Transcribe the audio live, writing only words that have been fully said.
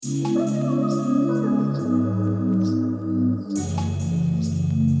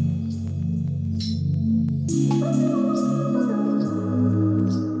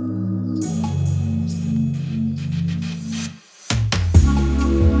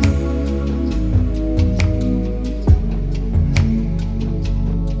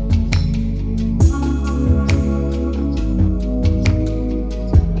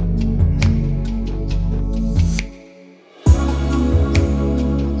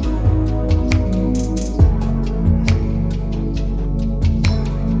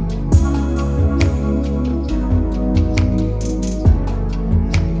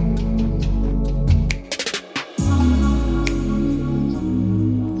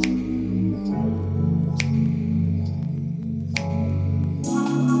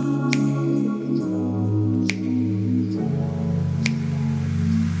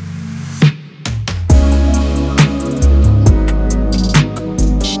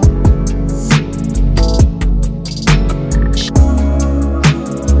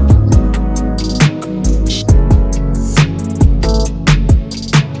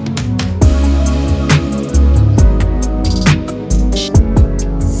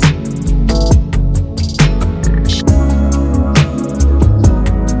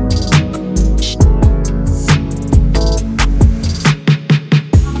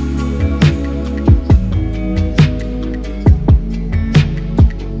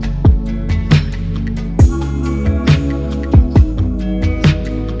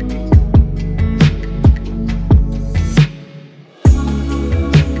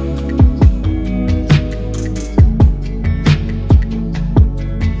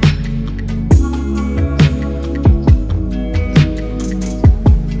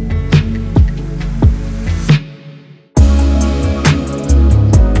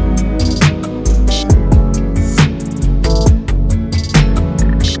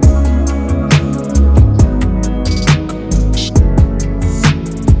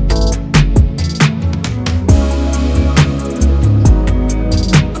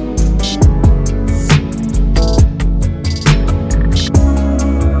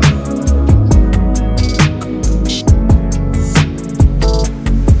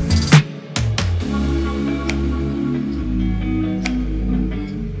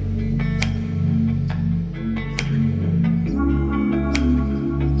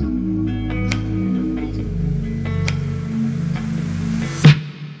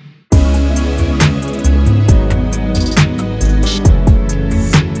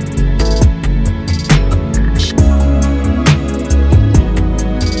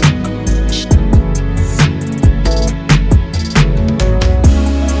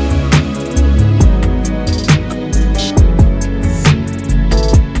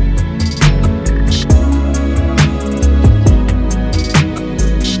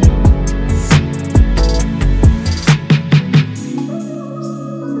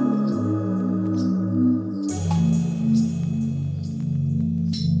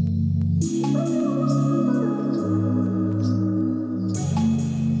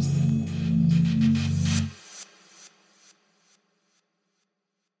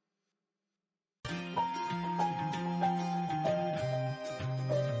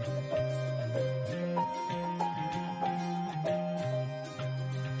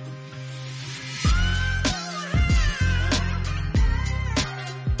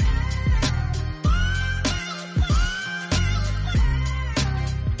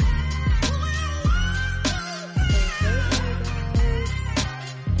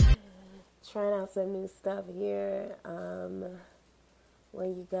Trying out some new stuff here.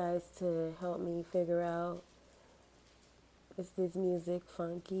 Want you guys to help me figure out, is this music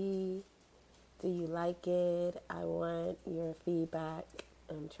funky? Do you like it? I want your feedback.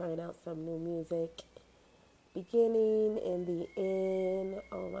 I'm trying out some new music. Beginning and the end.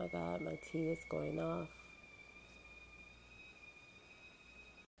 Oh my God, my tea is going off.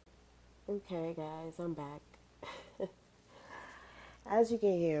 Okay, guys, I'm back. As you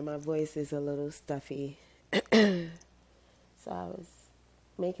can hear, my voice is a little stuffy. So I was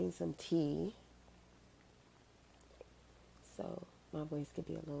making some tea so my voice could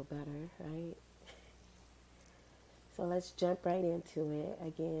be a little better, right? So let's jump right into it.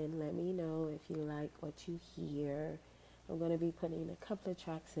 Again, let me know if you like what you hear. I'm going to be putting a couple of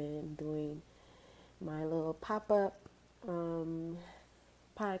tracks in, doing my little pop-up podcast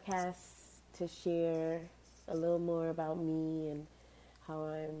to share a little more about me and how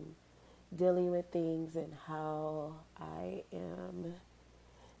I'm dealing with things and how I am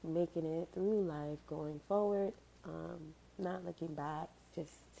making it through life going forward. Not looking back,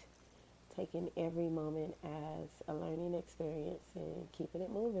 just taking every moment as a learning experience and keeping it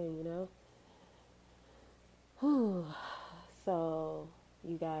moving, you know? Whew. So,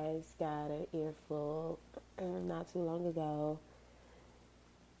 you guys got an earful not too long ago.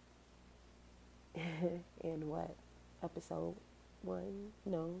 In what? Episode 1?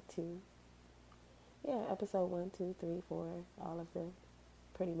 No, 2. Yeah, episode 1, 2, 3, 4, all of them,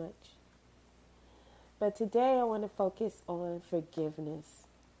 pretty much. But today I want to focus on forgiveness.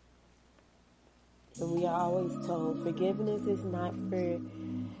 And we are always told forgiveness is not for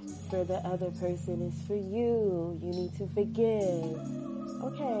the other person, it's for you. You need to forgive.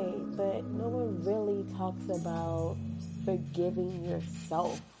 Okay, but no one really talks about forgiving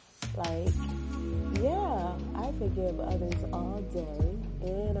yourself. Like, yeah, I forgive others all day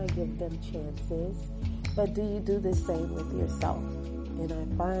and I give them chances. But do you do the same with yourself? And I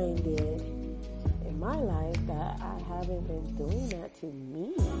find it in my life that I haven't been doing that to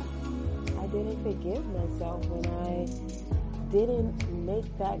me. I didn't forgive myself when I didn't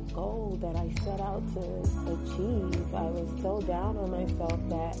make that goal that I set out to achieve. I was so down on myself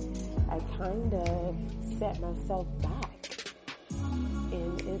that I kind of set myself back.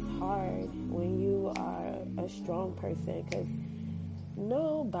 And it's hard when you are a strong person because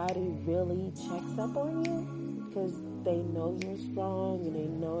nobody really checks up on you because they know you're strong and they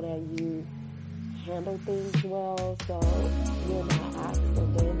know that you handle things well, so you're not asked,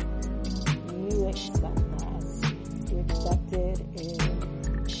 and then you accept that. You accept it, and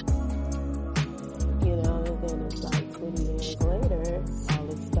then it's like 20 years later, all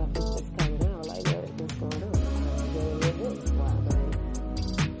this stuff is just coming out, like, what's going on? Why am I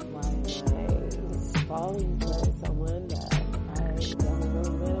falling for someone that I never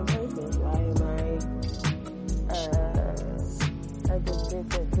really met in person? Why am I addicted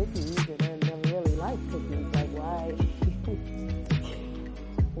to cookies and I never really liked cookies? Like,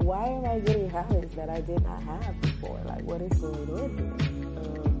 why am I getting habits that I did not have before? Like, what is going on here?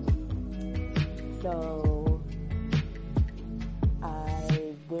 So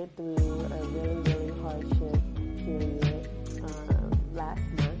I went through a really, really hardship period last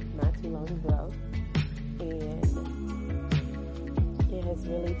month, not too long ago, and it has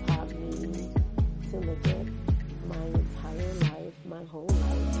really taught me to look at my entire life, my whole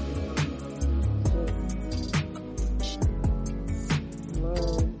life, and just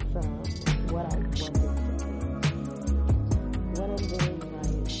learn from what I wanted to do. What I'm doing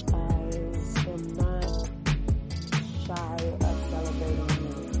right, I am not shy of celebrating,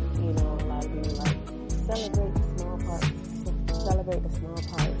 celebrate the small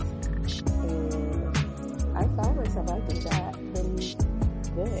parts, and I found myself, I do that pretty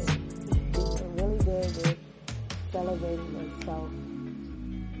good, really good with celebrating myself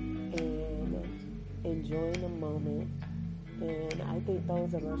and enjoying the moment. And I think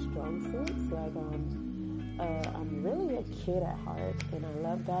those are my strong suits. Like, I'm really a kid at heart, and I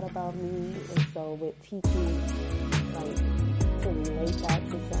love that about me. And so with teaching, like, to relate that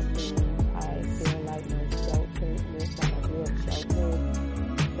to something, I feel like my shelteredness, like I grew up sheltered,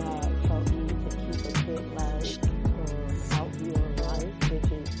 that helped me to keep a good, outview on life, which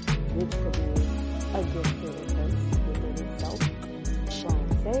could be a gift to the person within itself. So I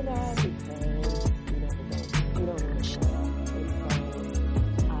say that because you never know. You don't want to know.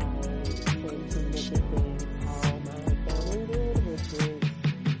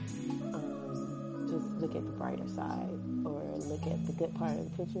 Look at the brighter side, or look at the good part of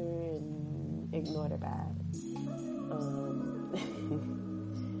the picture and ignore the bad.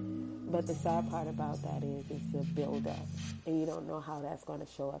 But the sad part about that is it's a build-up, and you don't know how that's going to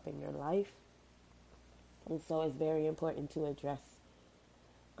show up in your life. And so it's very important to address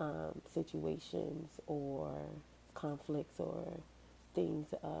situations or conflicts or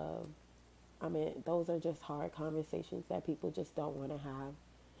things of, those are just hard conversations that people just don't want to have.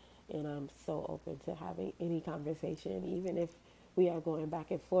 And I'm so open to having any conversation, even if we are going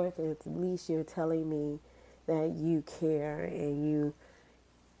back and forth. At least you're telling me that you care and you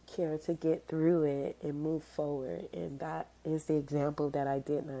care to get through it and move forward. And that is the example that I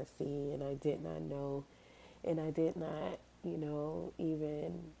did not see and I did not know and I did not,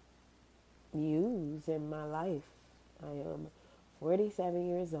 even use in my life. I am 47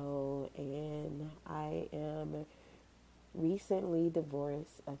 years old and I am recently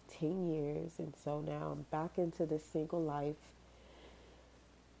divorced of 10 years, and so now I'm back into the single life,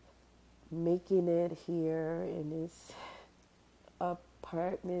 making it here in this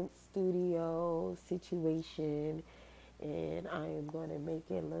apartment studio situation, and I am going to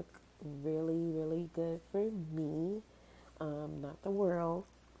make it look really, really good for me, not the world.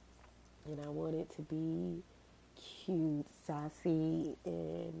 And I want it to be cute, sassy,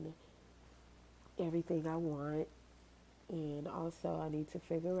 and everything I want. And also, I need to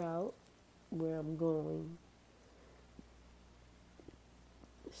figure out where I'm going.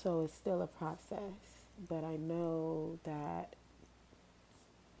 So it's still a process. But I know that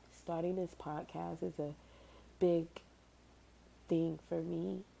starting this podcast is a big thing for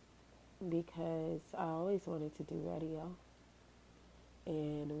me because I always wanted to do radio.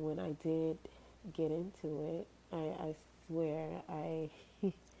 And when I did get into it, I swear I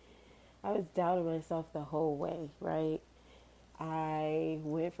was doubting myself the whole way, right? I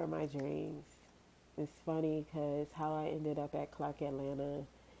went for my dreams. It's funny because how I ended up at Clark Atlanta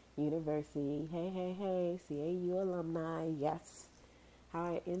University, hey, CAU alumni, yes. How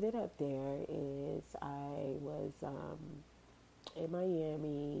I ended up there is I was in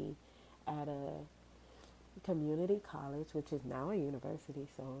Miami at a community college, which is now a university.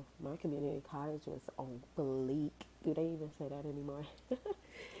 So my community college was on bleak. Do they even say that anymore?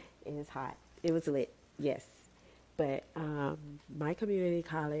 It was hot. It was lit. Yes. But my community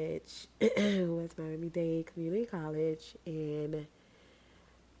college was Miami-Dade Community College, and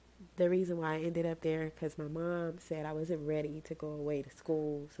the reason why I ended up there because my mom said I wasn't ready to go away to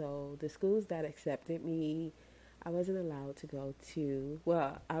school. So the schools that accepted me, I wasn't allowed to go to.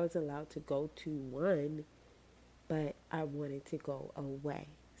 Well, I was allowed to go to one, but I wanted to go away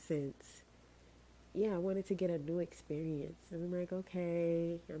since, yeah, I wanted to get a new experience. And I'm like,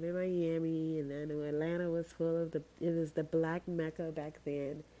 okay, I'm in Miami, and then Atlanta was full of it was the Black Mecca back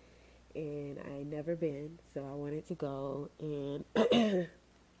then, and I never been, so I wanted to go. And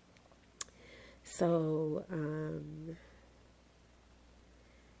so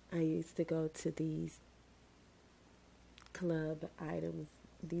I used to go to these club items,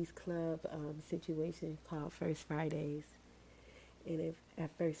 these club situations called First Fridays. And if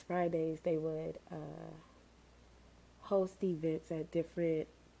at First Fridays they would host events at different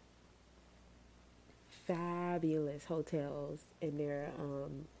fabulous hotels in their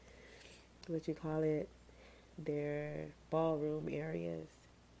what you call it, their ballroom areas.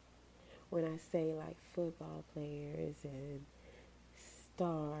 When I say like football players and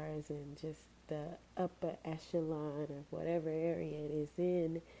stars and just the upper echelon of whatever area it is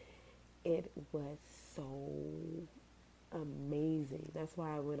in, it was so amazing. That's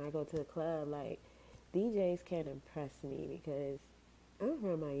why when I go to the club, like, DJs can't impress me because I'm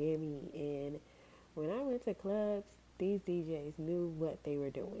from Miami, and when I went to clubs, these DJs knew what they were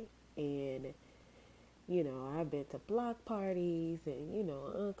doing. And, I've been to block parties and,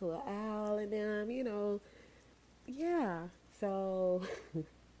 Uncle Al and them, yeah. So,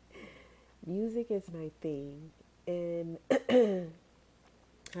 music is my thing. And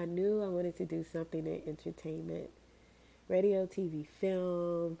I knew I wanted to do something in entertainment, radio, TV,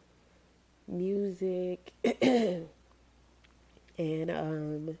 film, music.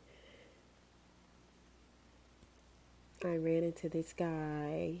 And I ran into this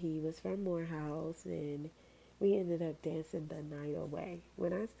guy. He was from Morehouse, and we ended up dancing the night away.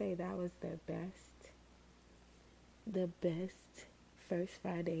 When I say that was the best first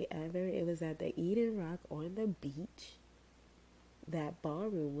Friday ever, it was at the Eden Rock on the beach. That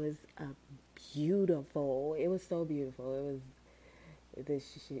ballroom was beautiful. It was so beautiful. It was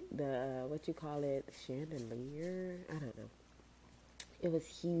the what you call it, chandelier. I don't know. It was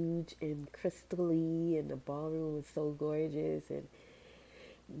huge and crystally, and the ballroom was so gorgeous. And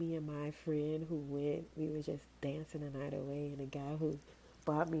me and my friend who went, we were just dancing the night away. And the guy who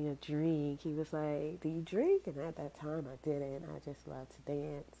bought me a drink, he was like, "Do you drink?" And at that time, I didn't. I just loved to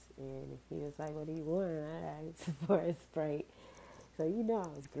dance. And he was like, "What do you want?" I asked for a Sprite. So I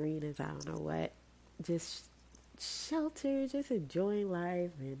was green as I don't know what, just sheltered, just enjoying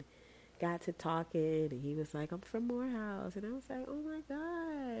life, and got to talking. And he was like, "I'm from Morehouse," and I was like, "Oh my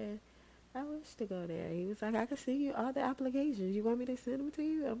god, I wish to go there." He was like, "I can send you all the applications. You want me to send them to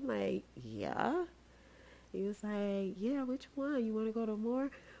you?" I'm like, "Yeah." He was like, "Yeah, which one? You want to go to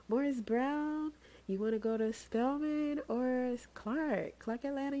Morris Brown? You want to go to Spelman or Clark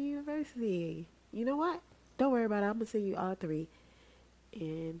Atlanta University? You know what? Don't worry about it. I'm going to send you all three."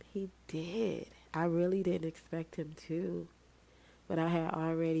 And he did. I really didn't expect him to. But I had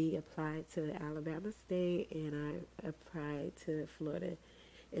already applied to Alabama State, and I applied to Florida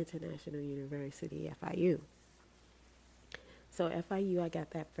International University, FIU. So FIU, I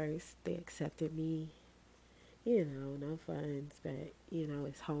got that first. They accepted me. No funds, but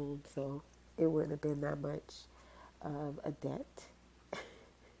it's home, so it wouldn't have been that much of a debt.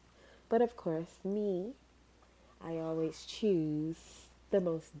 But of course, me, I always choose the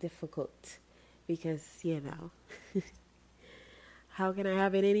most difficult because, how can I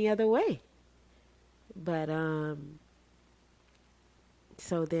have it any other way? But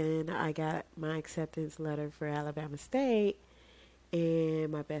So then I got my acceptance letter for Alabama State, and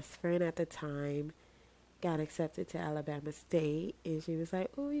my best friend at the time got accepted to Alabama State, and she was like,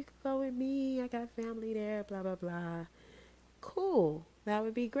 "Oh, you can go with me. I got family there, blah, blah, blah." Cool. That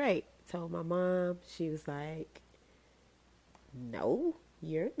would be great. Told my mom. She was like, "No,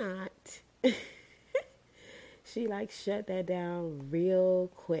 you're not." She like shut that down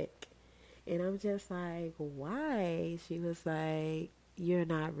real quick. And I'm just like, "Why?" She was like, "You're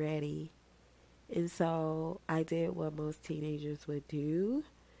not ready." And so I did what most teenagers would do,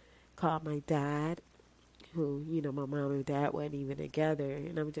 called my dad, who, my mom and dad wasn't even together.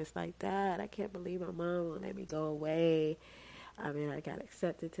 And I'm just like, "Dad, I can't believe my mom won't let me go away. I mean, I got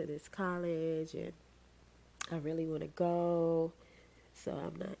accepted to this college and I really want to go. So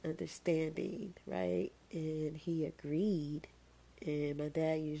I'm not understanding," right? And he agreed. And my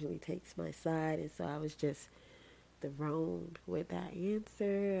dad usually takes my side. And so I was just thrown with that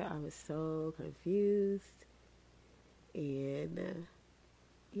answer. I was so confused. And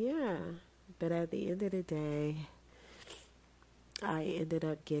yeah, but at the end of the day, I ended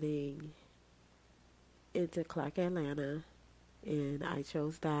up getting into Clark Atlanta, and I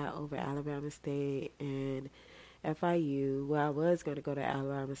chose that over Alabama State and FIU. Well, I was going to go to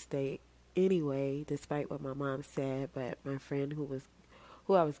Alabama State anyway, despite what my mom said, but my friend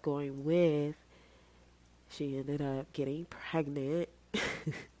who I was going with, she ended up getting pregnant.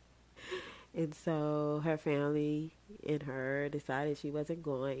 And so her family and her decided she wasn't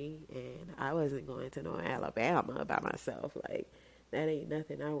going, and I wasn't going to no Alabama by myself. Like, that ain't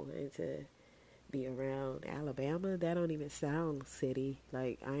nothing I wanted to be around. Alabama, that don't even sound city.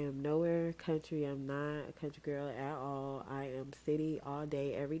 Like, I am nowhere country. I'm not a country girl at all. I am city all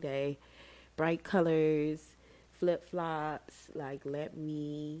day, every day. Bright colors, flip flops. Like, let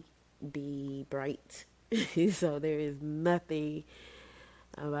me be bright. So there is nothing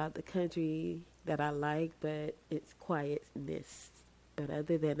about the country that I like, but it's quietness. But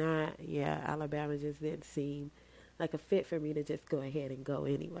other than that, yeah, Alabama just didn't seem like a fit for me to just go ahead and go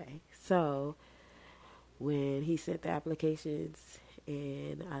anyway. So when he sent the applications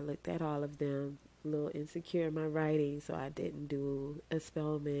and I looked at all of them, a little insecure in my writing, so I didn't do a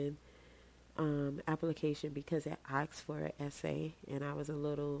Spelman application because it asked for an essay, and I was a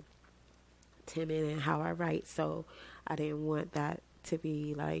little timid in how I write, so I didn't want that to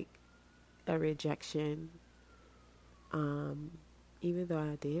be like a rejection. Um, Even though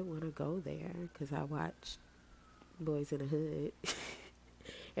I did want to go there because I watched Boys in the Hood.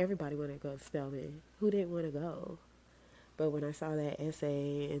 Everybody wanted to go to Spelman. Who didn't want to go? But when I saw that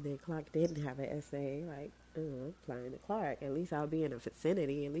essay and then Clark didn't have an essay, like, I'm flying to Clark. At least I'll be in a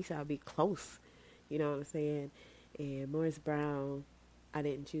vicinity. At least I'll be close. You know what I'm saying? And Morris Brown, I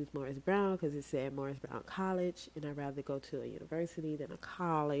didn't choose Morris Brown because it said Morris Brown College, and I'd rather go to a university than a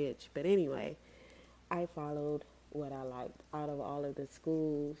college. But anyway, I followed what I liked. Out of all of the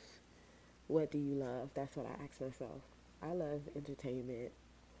schools, what do you love? That's what I asked myself. I love entertainment.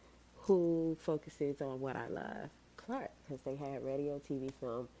 Who focuses on what I love? Clark, because they had radio, TV,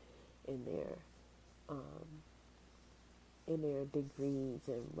 film in um, their degrees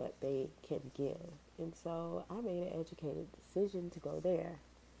and what they can give. And so I made an educated decision to go there.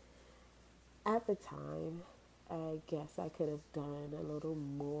 At the time, I guess I could have done a little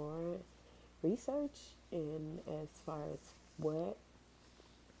more research in as far as what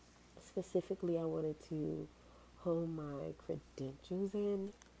specifically I wanted to hone my credentials in,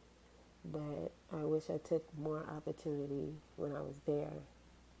 but I wish I took more opportunity when I was there.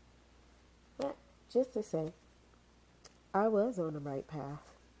 But just to say, I was on the right path,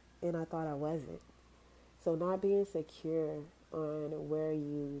 and I thought I wasn't. So not being secure on where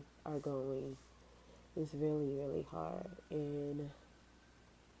you are going is really, really hard. And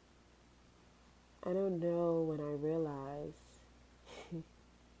I don't know when I realized,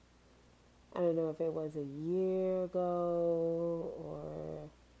 I don't know if it was a year ago or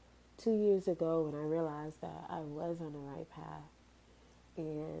 2 years ago when I realized that I was on the right path,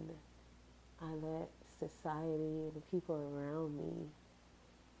 and I let society and the people around me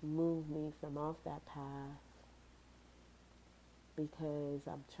move me from off that path because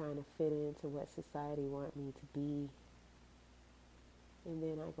I'm trying to fit into what society want me to be. And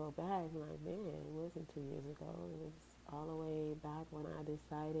then I go back and like, man, it wasn't 2 years ago. It was all the way back when I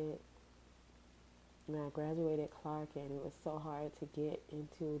decided, when I graduated Clark, and it was so hard to get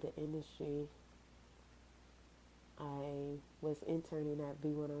into the industry. I was interning at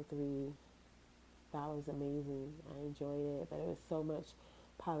B103. That was amazing. I enjoyed it, but it was so much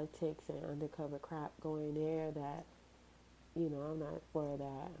politics and undercover crap going there that, I'm not for that.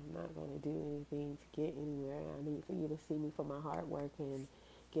 I'm not going to do anything to get anywhere. I need for you to see me for my hard work and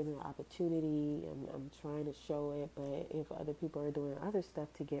given an opportunity, I'm trying to show it. But if other people are doing other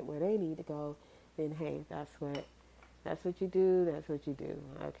stuff to get where they need to go, then hey, that's what you do. That's what you do.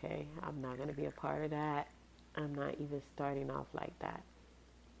 Okay, I'm not gonna be a part of that. I'm not even starting off like that.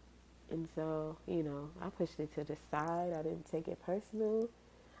 And so, I pushed it to the side. I didn't take it personal.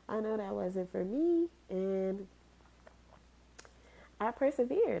 I know that wasn't for me, and I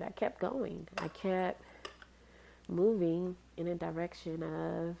persevered. I kept going. I kept moving in a direction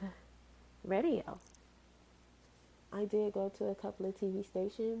of radio. I did go to a couple of TV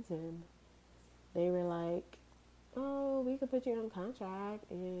stations, and they were like, "Oh, we could put you on contract,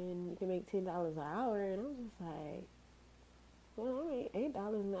 and you can make $10 an hour." And I was just like, "Well, I make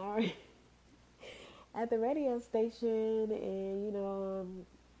 $8 an hour at the radio station, and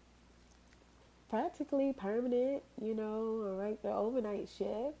practically permanent. I write the overnight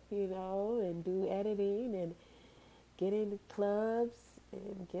shift, and do editing and get into clubs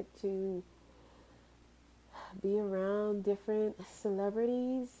and get to be around different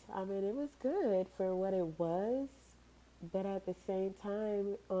celebrities. I mean, it was good for what it was, but at the same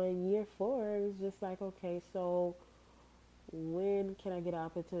time, on year 4, it was just like, okay, so when can I get an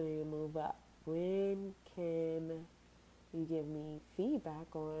opportunity to move up? When can you give me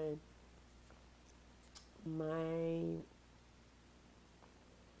feedback on my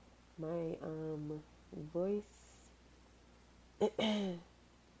voice,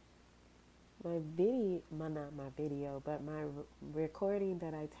 not my video, but my recording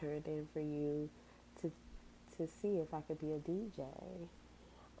that I turned in for you to see if I could be a DJ.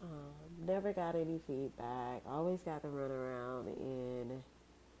 Never got any feedback. Always got the runaround. And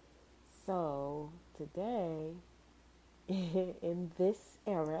so today, in this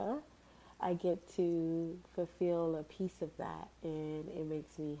era, I get to fulfill a piece of that, and it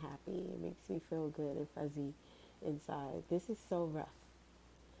makes me happy. It makes me feel good and fuzzy inside. This is so rough,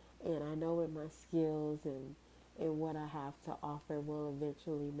 and I know with my skills and what I have to offer will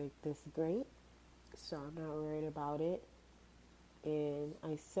eventually make this great, so I'm not worried about it. And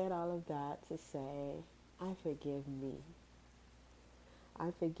I said all of that to say, I forgive me.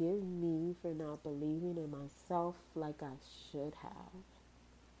 I forgive me for not believing in myself like I should have.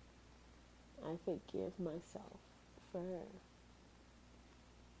 I forgive myself for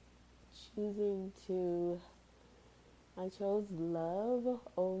choosing to, I chose love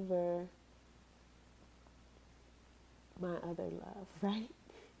over my other love, right?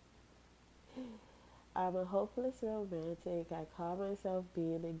 I'm a hopeless romantic. I call myself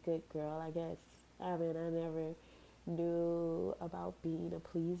being a good girl, I guess. I mean, I never knew about being a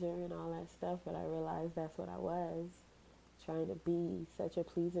pleaser and all that stuff, but I realized that's what I was. Trying to be such a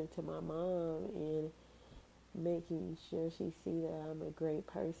pleaser to my mom and making sure she see that I'm a great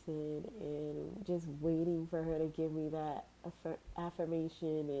person, and just waiting for her to give me that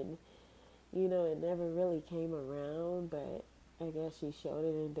affirmation. And it never really came around, but I guess she showed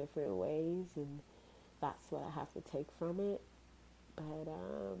it in different ways, and that's what I have to take from it. But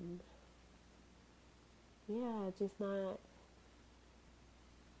yeah, just not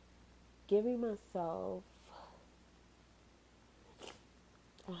giving myself,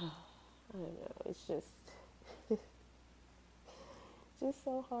 I don't know, it's just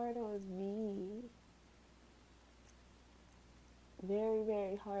so hard on me. Very,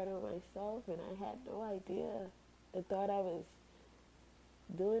 very hard on myself, and I had no idea. I thought I was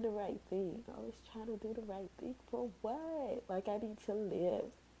doing the right thing. I was trying to do the right thing for what? Like, I need to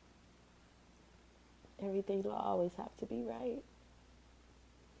live. Everything will always have to be right.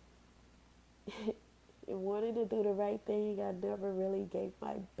 And wanting to do the right thing, I never really gave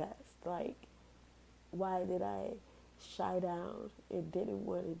my best. Like, why did I shy down and didn't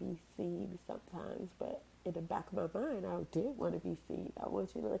want to be seen sometimes? But in the back of my mind, I did want to be seen. I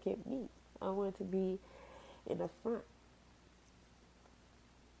want you to look at me. I want to be in the front.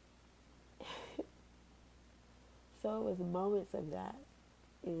 So it was moments of that.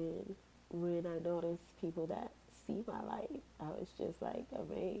 And when I noticed people that see my light, I was just like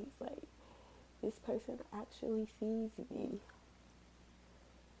amazed. Like, this person actually sees me.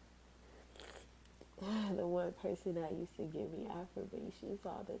 The one person that used to give me affirmations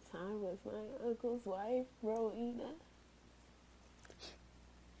all the time was my uncle's wife, Rowena.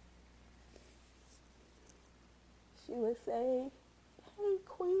 She would say, "Hey,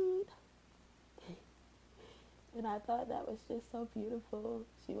 Queen." And I thought that was just so beautiful.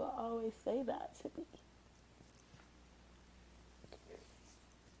 She would always say that to me.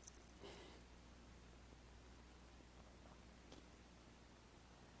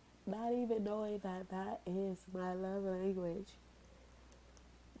 Not even knowing that that is my love language.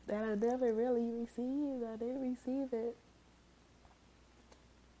 That I never really received. I didn't receive it.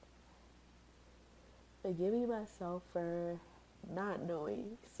 Forgiving myself for not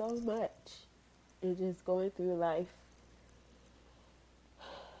knowing so much and just going through life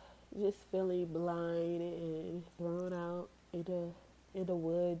just feeling blind and thrown out in the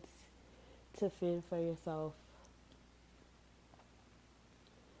woods to fend for yourself.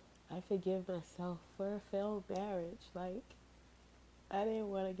 I forgive myself for a failed marriage. Like, I didn't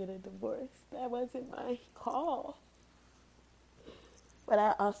want to get a divorce. That wasn't my call. But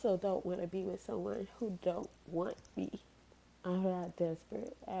I also don't want to be with someone who don't want me. I'm not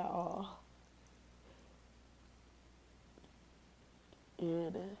desperate at all.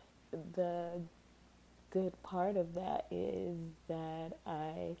 And the good part of that is that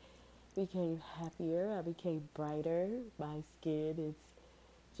I became happier. I became brighter. My skin is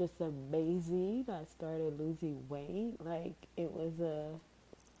just amazing. I started losing weight. Like, it was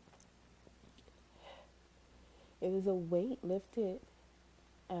a weight lifted.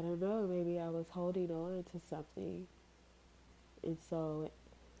 I don't know, maybe I was holding on to something. And so,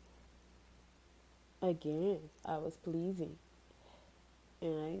 again, I was pleasing.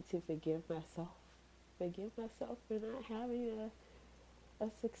 And I need to forgive myself. Forgive myself for not having a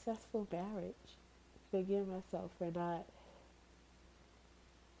successful marriage. Forgive myself for not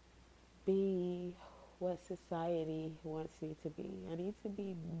being what society wants me to be. I need to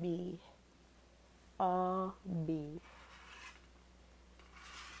be me. All me.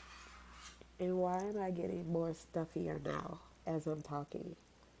 And why am I getting more stuffier now as I'm talking?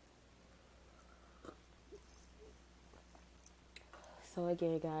 So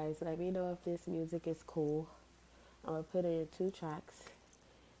again, guys, let me know if this music is cool. I'm going to put it in 2 tracks.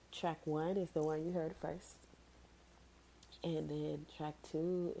 Track 1 is the one you heard first. And then track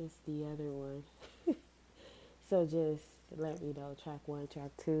 2 is the other one. So just let me know. Track 1,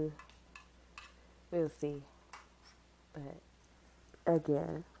 track 2. We'll see. But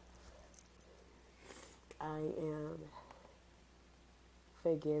again, I am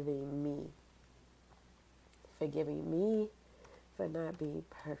forgiving me. Forgiving me for not being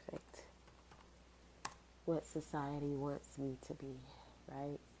perfect. What society wants me to be,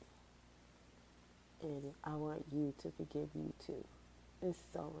 right? And I want you to forgive you too. There's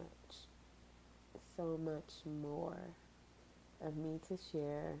so much more of me to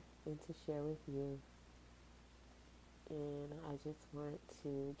share and to share with you. And I just want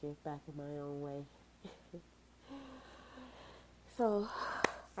to give back in my own way. So,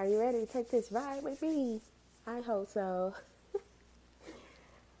 are you ready to take this ride with me? I hope so.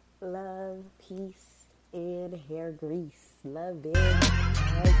 Love, peace, and hair grease. Love it. All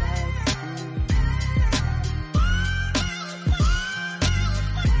right, guys.